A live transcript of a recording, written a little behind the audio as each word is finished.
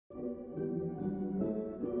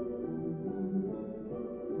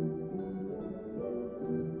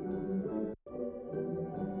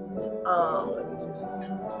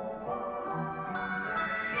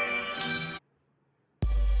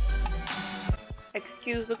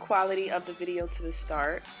Excuse the quality of the video to the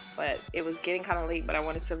start, but it was getting kind of late, but I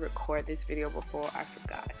wanted to record this video before I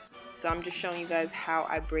forgot. So I'm just showing you guys how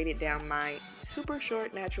I braided down my super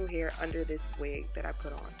short natural hair under this wig that I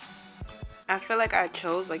put on. I feel like I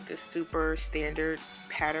chose like this super standard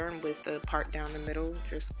pattern with the part down the middle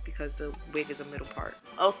just because the wig is a middle part.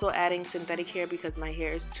 Also adding synthetic hair because my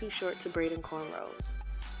hair is too short to braid in cornrows.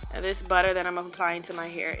 And this butter that I'm applying to my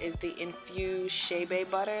hair is the infused shea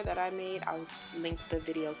butter that I made. I'll link the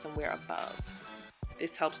video somewhere above.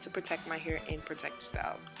 This helps to protect my hair in protective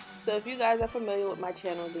styles. So if you guys are familiar with my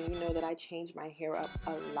channel, then you know that I change my hair up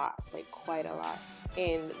a lot, like quite a lot.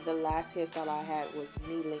 And the last hairstyle I had was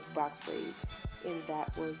knee-length box braids, and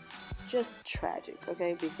that was just tragic,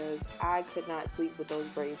 okay? Because I could not sleep with those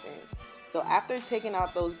braids in. So after taking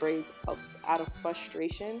out those braids out of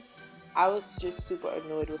frustration, I was just super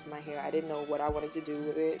annoyed with my hair. I didn't know what I wanted to do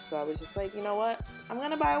with it, so I was just like, you know what? I'm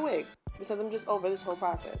gonna buy a wig because I'm just over this whole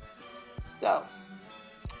process. So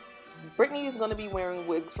Brittany is gonna be wearing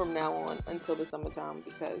wigs from now on until the summertime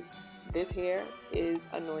because this hair is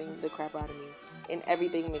annoying the crap out of me and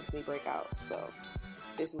everything makes me break out. So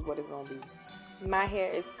this is what it's gonna be. My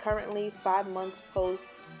hair is currently 5 months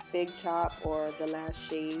post big chop or the last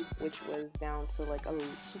shave, which was down to like a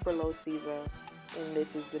super low Caesar. And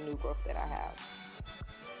this is the new growth that I have.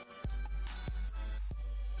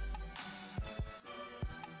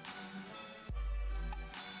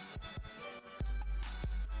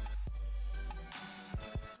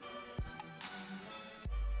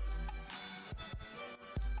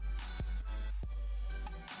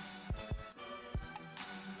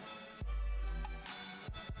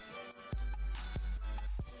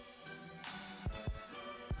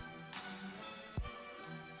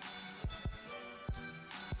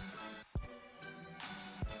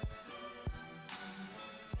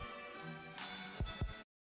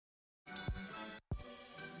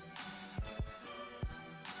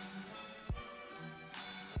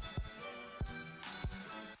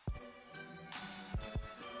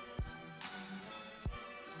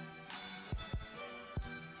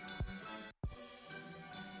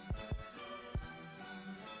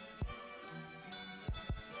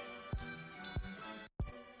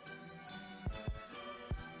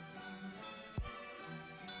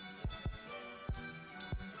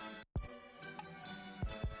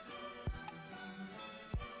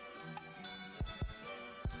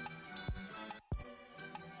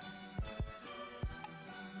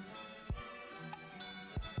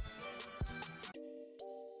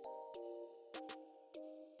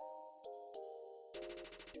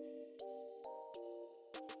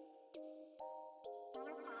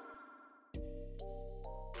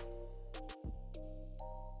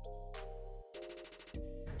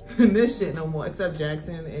 This shit no more, except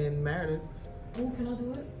Jackson and Meredith. Oh, can I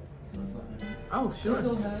do it? Oh, sure. Let's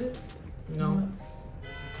go have it. No.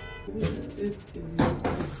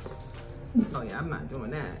 Oh yeah, I'm not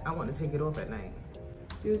doing that. I want to take it off at night.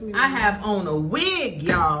 Excuse me. I have on a wig,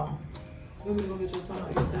 y'all. You want me to go get your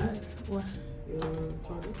phone? Your tie? What? Your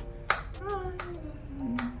charger?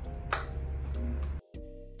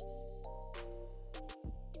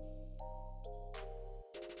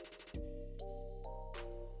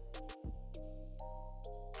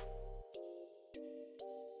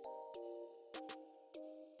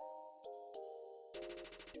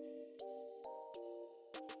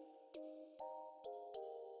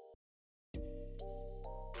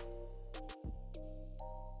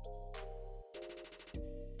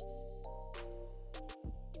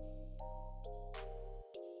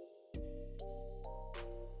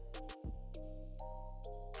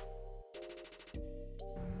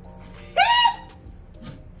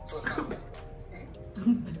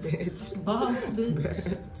 Bitch. Boss, bitch.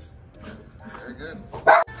 Bitch. Very good.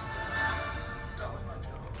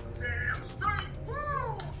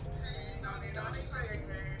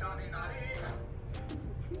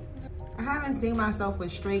 I haven't seen myself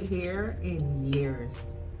with straight hair in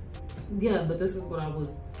years. Yeah, but this is what I was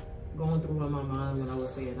going through in my mind when I was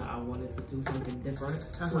saying that I wanted to do something different.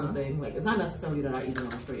 Sort of thing. Like, it's not necessarily that I even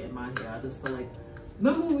want to straighten my hair. I just feel like,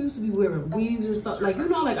 remember when we used to be wearing weaves and stuff? Like, you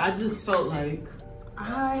know, like, I just felt like,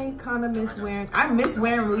 I kind of miss wearing, I miss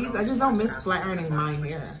wearing weaves. I just don't miss flat ironing my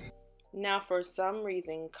hair. Now, for some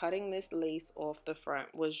reason, cutting this lace off the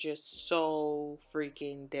front was just so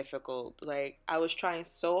freaking difficult. Like, I was trying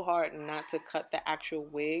so hard not to cut the actual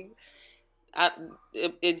wig.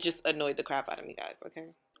 It just annoyed the crap out of me, guys, okay?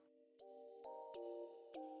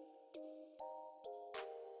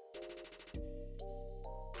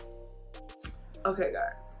 Okay,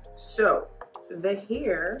 guys. So, the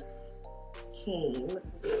hair came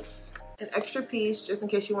an extra piece just in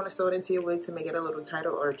case you want to sew it into your wig to make it a little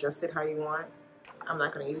tighter or adjust it how you want. I'm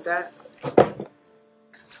not going to use that.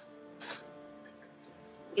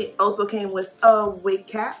 It also came with a wig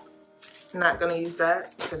cap. Not going to use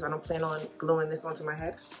that because I don't plan on gluing this onto my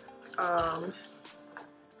head.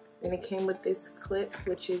 Then it came with this clip,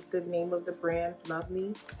 which is the name of the brand, Love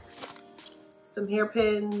Me. Some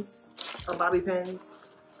hairpins, or bobby pins,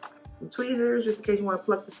 some tweezers, just in case you want to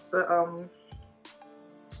pluck the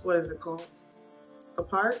what is it called?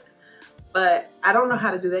 Apart. But I don't know how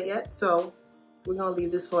to do that yet, so we're gonna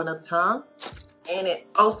leave this for another time. And it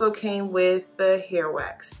also came with the hair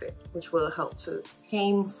wax stick, which will help to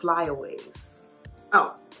tame flyaways.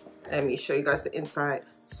 Oh, let me show you guys the inside.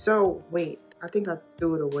 So wait, I think I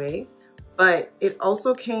threw it away, but it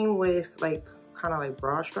also came with like kind of like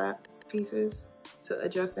bra strap pieces to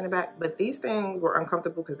adjust in the back. But these things were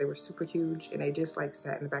uncomfortable because they were super huge and they just like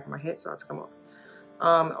sat in the back of my head, so I took them off.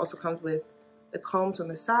 It also comes with the combs on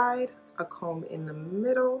the side, a comb in the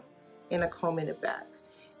middle, and a comb in the back.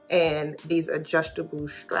 And these adjustable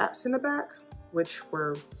straps in the back, which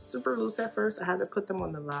were super loose at first. I had to put them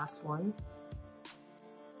on the last one.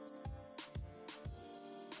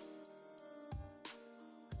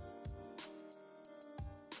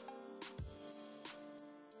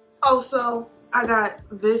 Also, I got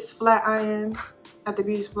this flat iron at the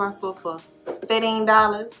beauty supply store for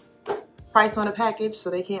 $15. Price on the package, so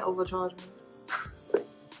they can't overcharge me.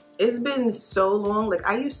 It's been so long. Like,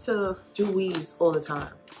 I used to do weaves all the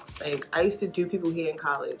time. Like, I used to do people here in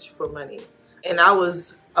college for money. And I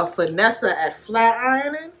was a finesse at flat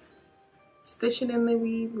ironing, stitching in the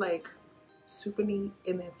weave, like, super neat.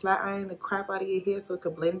 And then flat iron the crap out of your hair so it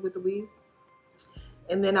could blend with the weave.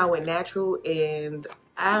 And then I went natural and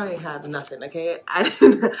I don't have nothing, okay? I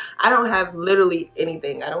don't have literally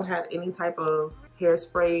anything. I don't have any type of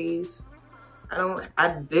hairsprays.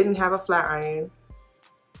 I didn't have a flat iron.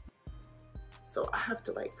 So I have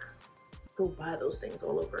to like go buy those things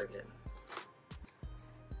all over again.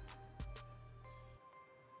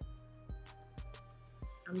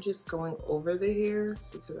 I'm just going over the hair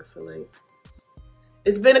because I feel like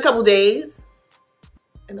it's been a couple days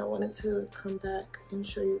and I wanted to come back and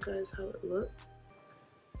show you guys how it looked.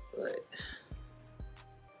 But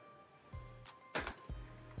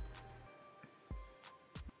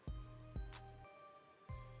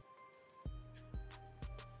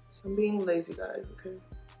so I'm being lazy, guys, okay?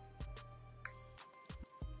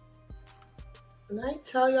 When I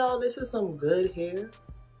tell y'all this is some good hair,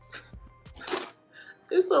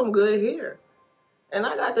 it's some good hair. And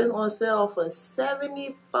I got this on sale for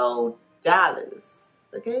 $74,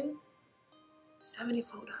 okay? $74.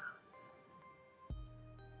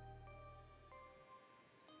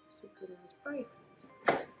 It's a good ass price.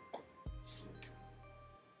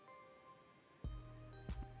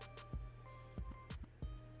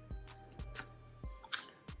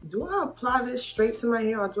 Do I apply this straight to my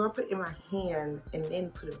hair or do I put it in my hand and then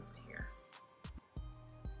put it in my hair?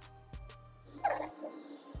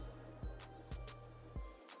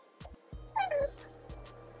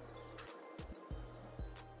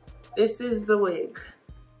 This is the wig.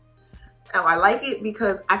 Now I like it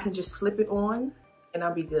because I can just slip it on and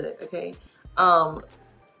I'll be good, okay? I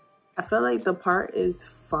feel like the part is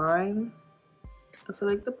fine.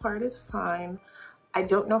 I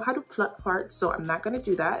don't know how to pluck parts, so I'm not gonna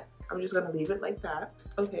do that. I'm just gonna leave it like that,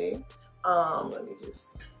 okay? Let me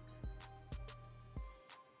just.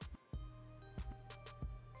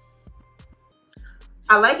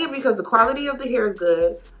 I like it because the quality of the hair is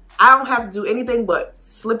good. I don't have to do anything but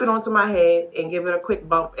slip it onto my head and give it a quick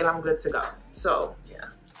bump and I'm good to go. So yeah,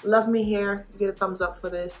 Love Me hair, get a thumbs up for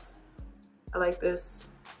this. I like this.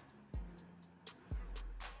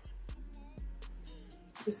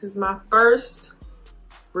 This is my first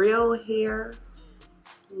real hair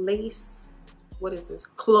lace, what is this,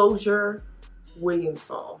 closure wig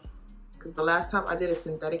install. Because the last time I did a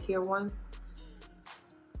synthetic hair one,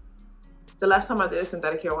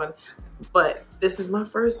 but this is my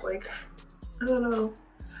first, like, I don't know.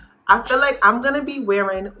 I feel like I'm gonna be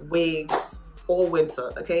wearing wigs all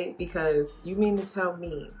winter, okay? Because you mean to tell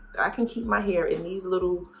me that I can keep my hair in these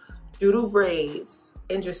little doodle braids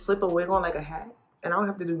and just slip a wig on like a hat and I don't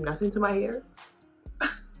have to do nothing to my hair?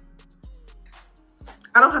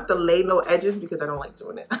 I don't have to lay no edges because I don't like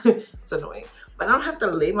doing it. It's annoying. But I don't have to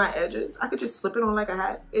lay my edges. I could just slip it on like a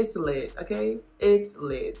hat. It's lit, okay? It's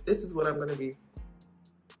lit. This is what I'm gonna be.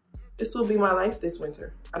 This will be my life this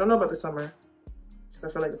winter. I don't know about the summer because I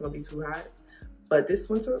feel like it's gonna be too hot. But this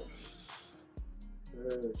winter,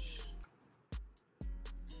 gosh.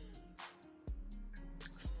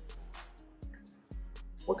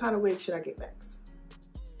 What kind of wig should I get next?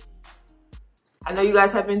 I know you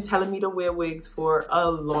guys have been telling me to wear wigs for a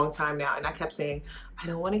long time now, and I kept saying, I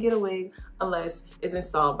don't want to get a wig unless it's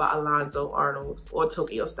installed by Alonzo Arnold or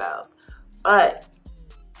Tokyo Styles. But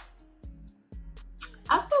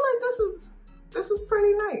I feel like this is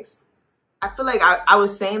pretty nice. I feel like I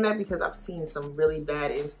was saying that because I've seen some really bad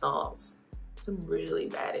installs. Some really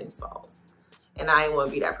bad installs. And I didn't want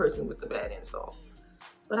to be that person with the bad install.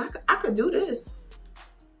 But I could do this.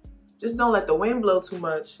 Just don't let the wind blow too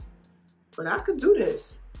much. But I could do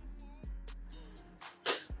this.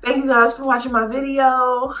 Thank you guys for watching my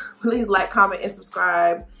video. Please like, comment, and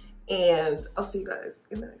subscribe. And I'll see you guys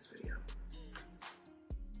in the next video.